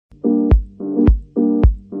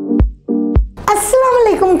Assalamu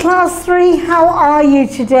alaikum class 3, how are you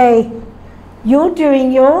today? You're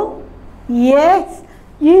doing your, yes,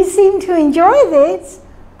 you seem to enjoy this,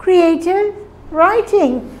 creative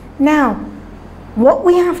writing. Now, what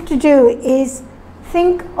we have to do is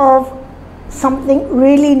think of something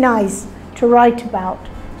really nice to write about.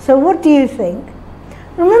 So what do you think?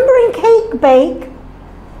 Remember in Cake Bake,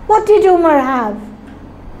 what did Umar have?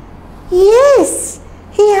 Yes,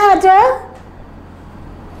 he had a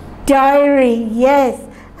diary, yes.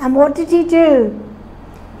 And what did he do?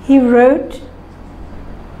 He wrote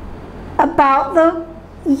about the,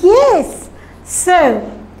 yes.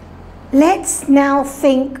 So let's now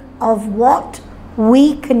think of what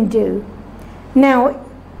we can do. Now,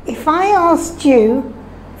 if I asked you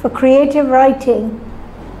for creative writing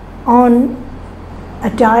on a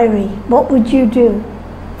diary, what would you do?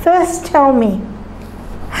 First tell me,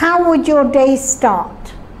 how would your day start?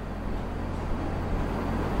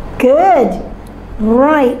 Good,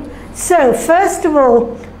 right. So first of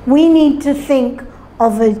all, we need to think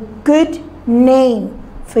of a good name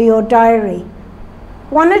for your diary.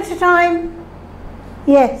 One at a time?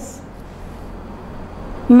 Yes.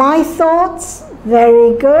 My thoughts,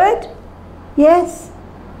 very good. Yes.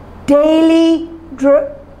 Daily,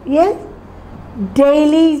 yes.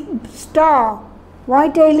 Daily star. Why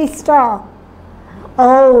daily star?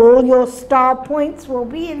 Oh, all your star points will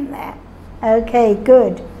be in there. Okay,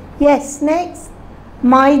 good. Yes, next.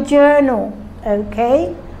 My journal.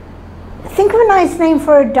 Okay. Think of a nice name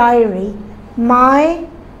for a diary. My,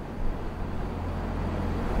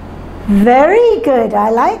 very good,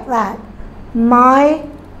 I like that. My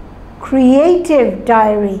creative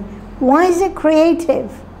diary. Why is it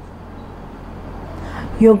creative?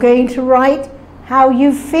 You're going to write how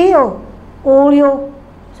you feel. All your,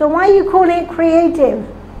 so why are you calling it creative?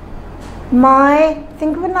 My,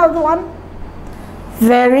 think of another one.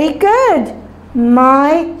 Very good.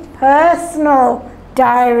 My personal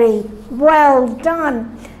diary. Well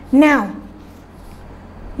done. Now,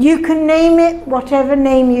 you can name it whatever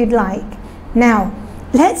name you'd like. Now,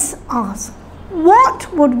 let's ask,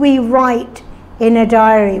 what would we write in a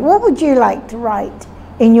diary? What would you like to write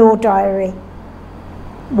in your diary?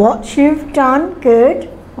 What you've done, good.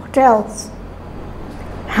 What else?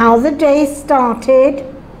 How the day started.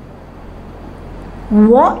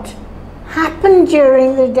 What happened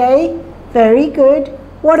during the day, very good.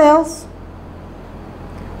 What else?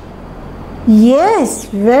 Yes,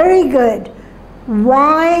 very good.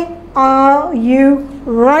 Why are you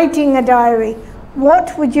writing a diary?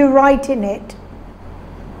 What would you write in it?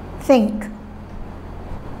 Think.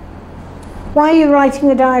 Why are you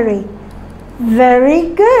writing a diary?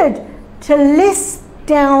 Very good. To list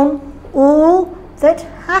down all that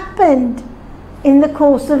happened in the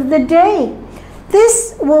course of the day.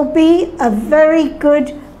 This will be a very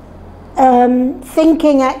good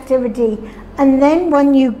thinking activity. And then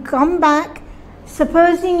when you come back,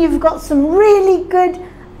 supposing you've got some really good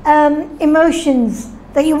emotions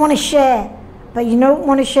that you want to share, but you don't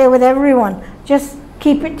want to share with everyone, just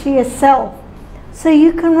keep it to yourself. So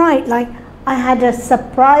you can write like, I had a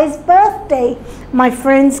surprise birthday. My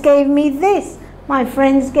friends gave me this. My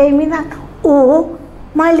friends gave me that. Or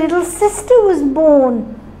my little sister was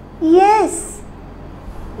born. Yes.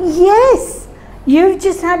 Yes, you've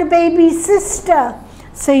just had a baby sister,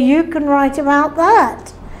 so you can write about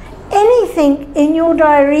that. Anything in your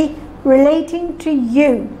diary relating to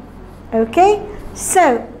you, okay?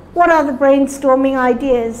 So, what are the brainstorming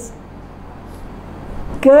ideas?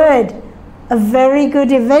 Good, a very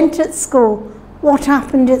good event at school. What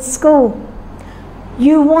happened at school?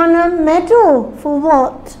 You won a medal for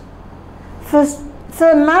what?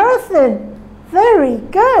 For marathon. Very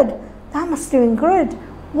good, that must have been good.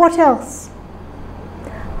 What else?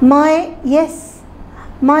 My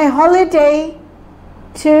holiday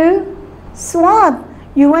to Swab.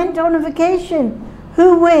 You went on a vacation.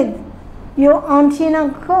 Who with? Your auntie and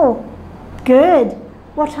uncle. Good.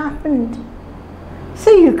 What happened?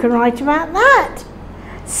 So you can write about that.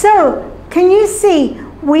 So, can you see,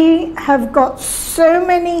 we have got so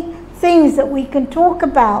many things that we can talk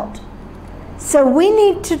about. So we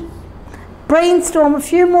need to brainstorm a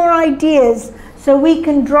few more ideas so we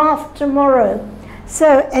can draft tomorrow.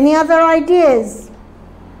 So, any other ideas?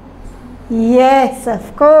 Yes,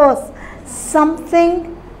 of course.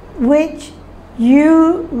 Something which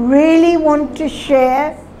you really want to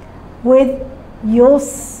share with your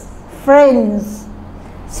friends.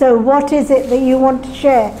 So, what is it that you want to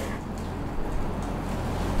share?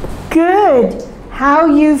 Good. How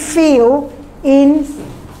you feel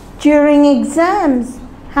during exams.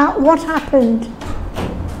 What happened?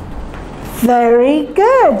 Very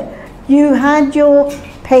good. You had your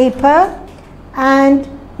paper and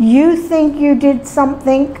you think you did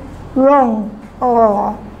something wrong.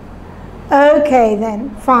 Oh, okay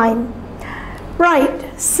then, fine.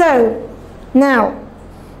 Right, so now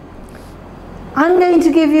I'm going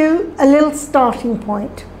to give you a little starting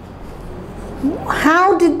point.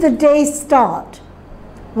 How did the day start?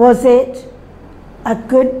 Was it a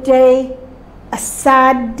good day, a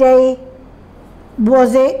sad day?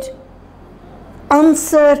 Was it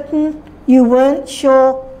uncertain? You weren't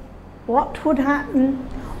sure what would happen?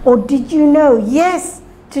 Or did you know, yes,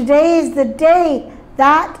 today is the day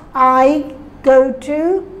that I go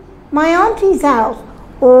to my auntie's house?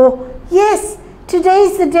 Or, yes,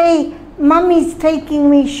 today's the day Mummy's taking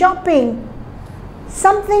me shopping.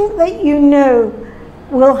 Something that you know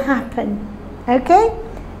will happen. Okay?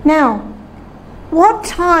 Now, what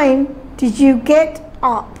time did you get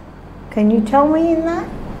up? Can you tell me in that?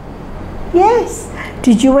 Yes.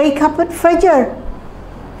 Did you wake up at Fajr?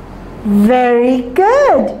 Very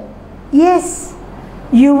good. Yes.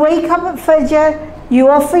 You wake up at Fajr, you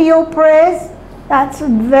offer your prayers. That's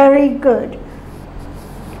very good.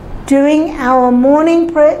 Doing our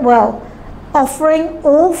morning prayer, well, offering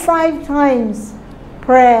all 5 times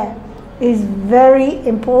prayer is very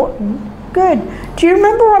important. Good. Do you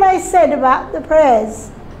remember what I said about the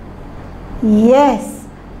prayers? Yes.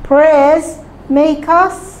 Prayers make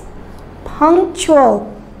us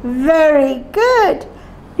punctual. Very good.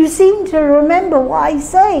 You seem to remember what I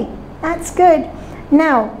say. That's good.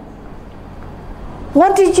 Now,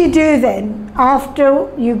 what did you do then after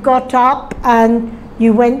you got up and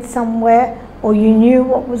you went somewhere or you knew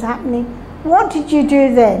what was happening? What did you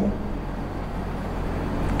do then?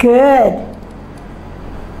 Good.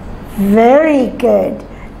 Very good.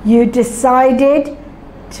 You decided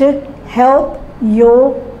to help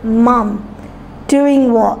your mum.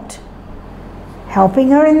 Doing what? Helping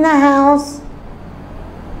her in the house,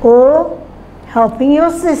 or helping your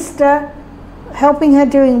sister. Helping her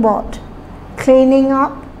doing what? Cleaning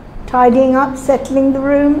up, tidying up, settling the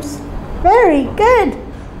rooms. Very good.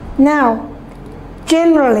 Now,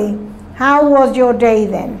 generally, how was your day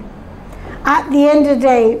then? At the end of the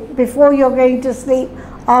day, before you're going to sleep,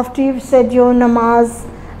 after you've said your namaz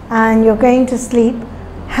and you're going to sleep,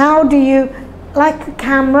 how do you, like a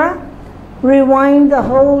camera, rewind the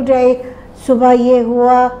whole day? Subah ye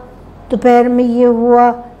hua, dopahr mein ye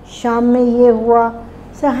hua, sham mein ye hua.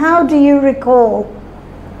 So how do you recall?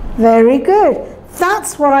 Very good.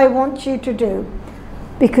 That's what I want you to do.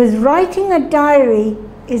 Because writing a diary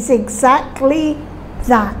is exactly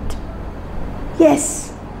that.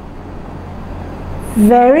 Yes.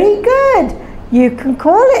 Very good. You can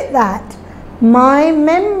call it that. My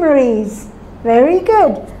memories. Very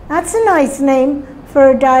good. That's a nice name for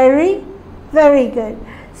a diary. Very good.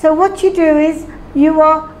 So what you do is you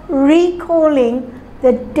are recalling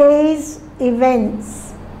the day's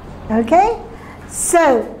events. Okay?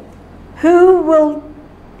 So, who will...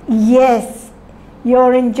 Yes,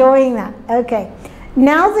 you're enjoying that. Okay.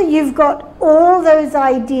 Now that you've got all those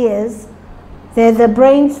ideas, they're the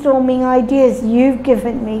brainstorming ideas you've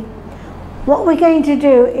given me. What we're going to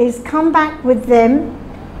do is come back with them,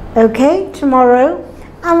 okay, tomorrow,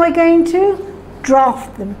 and we're going to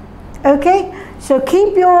draft them, okay? So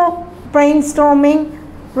keep your brainstorming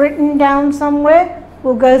written down somewhere.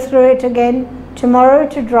 We'll go through it again tomorrow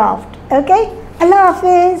to draft, okay? Allah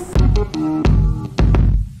Hafiz.